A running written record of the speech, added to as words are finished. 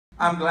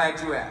I'm glad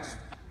you asked.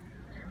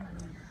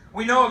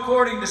 We know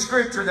according to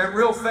Scripture that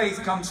real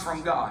faith comes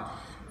from God.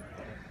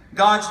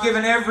 God's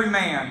given every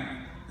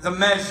man the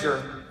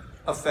measure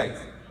of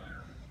faith.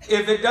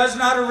 If it does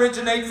not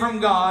originate from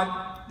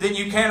God, then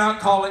you cannot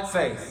call it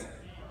faith.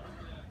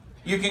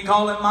 You can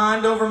call it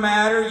mind over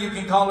matter, you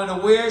can call it a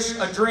wish,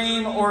 a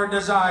dream, or a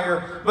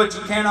desire, but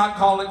you cannot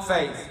call it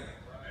faith.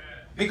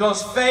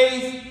 Because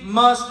faith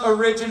must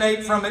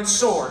originate from its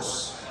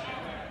source.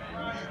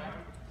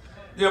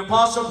 The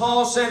Apostle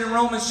Paul said in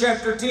Romans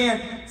chapter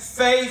 10,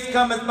 faith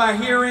cometh by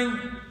hearing,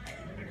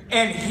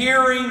 and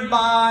hearing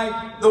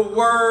by the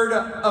Word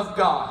of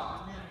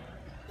God.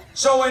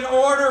 So in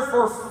order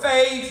for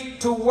faith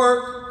to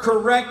work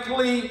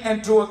correctly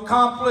and to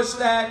accomplish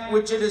that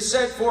which it is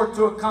set forth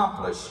to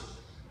accomplish,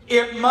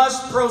 it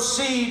must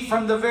proceed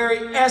from the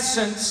very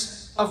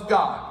essence of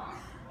God.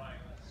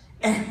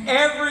 And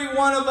every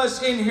one of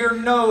us in here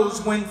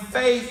knows when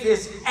faith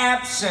is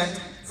absent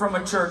from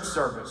a church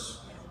service.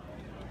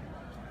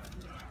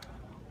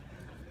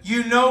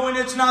 You know when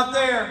it's not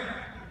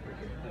there.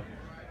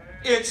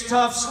 It's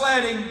tough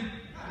sledding.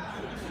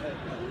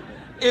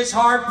 It's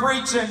hard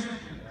preaching.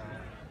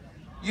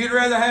 You'd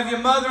rather have your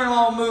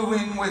mother-in-law move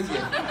in with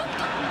you.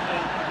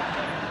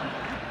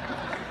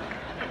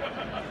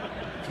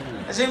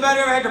 Has anybody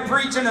ever had to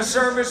preach in a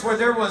service where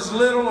there was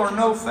little or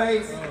no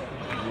faith?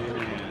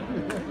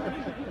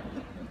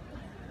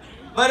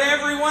 But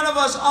every one of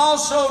us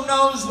also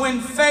knows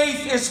when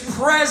faith is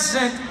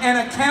present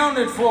and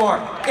accounted for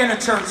in a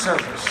church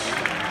service.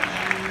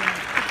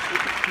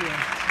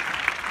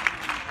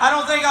 I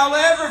don't think I'll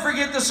ever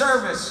forget the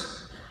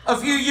service a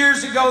few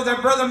years ago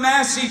that Brother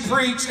Massey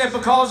preached at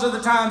Because of the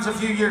Times a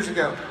few years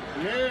ago.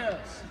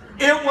 Yes.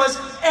 It was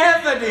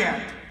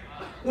evident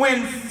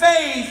when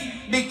faith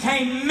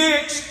became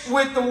mixed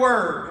with the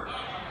Word.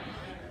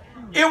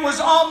 It was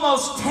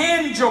almost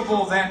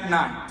tangible that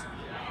night.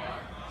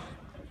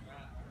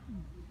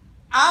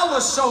 I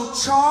was so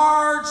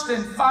charged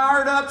and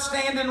fired up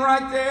standing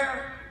right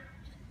there.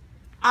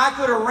 I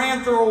could have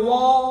ran through a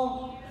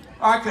wall.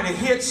 Or I could have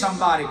hit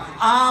somebody.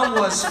 I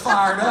was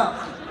fired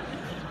up.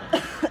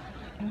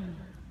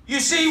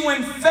 You see,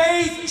 when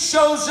faith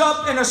shows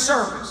up in a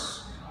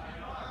service,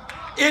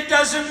 it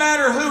doesn't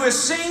matter who is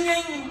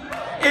singing.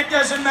 It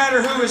doesn't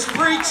matter who is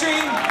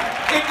preaching.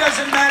 It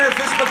doesn't matter if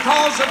it's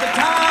Because of the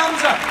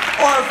Times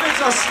or if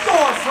it's a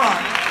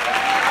storefront.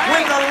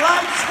 When the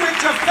light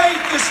switch of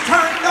faith is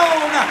turned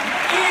on,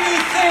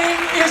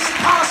 anything is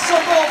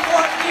possible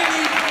for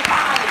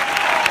anybody.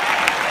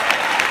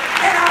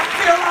 And I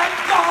feel like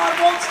God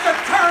wants to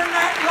turn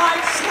that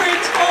light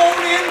switch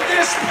on in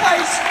this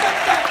place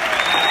today.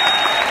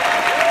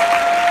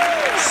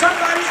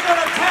 Somebody's going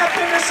to tap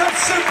into some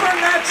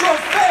supernatural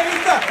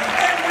faith.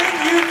 And when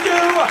you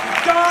do,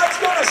 God's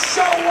going to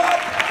show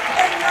up.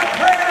 And your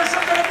prayers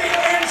are going to be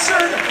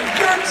answered.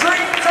 Your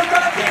dreams are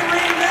going to be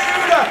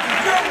renewed.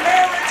 Your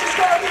marriage is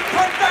going to be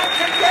put back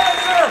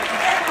together.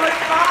 And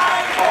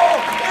revival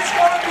is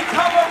going to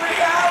become a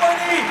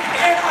reality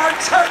in our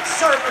church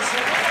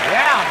services.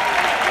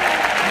 Yeah.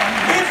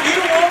 If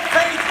you want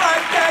faith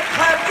like that,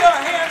 clap your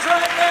hands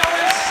right now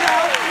and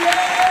shout,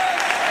 yes!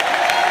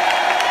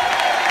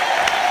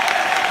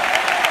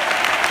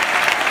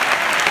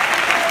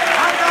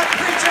 I'm not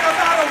preaching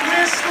about a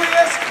wish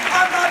list.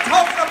 I'm not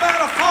talking about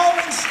a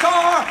falling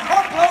star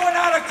or blowing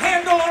out a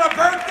candle on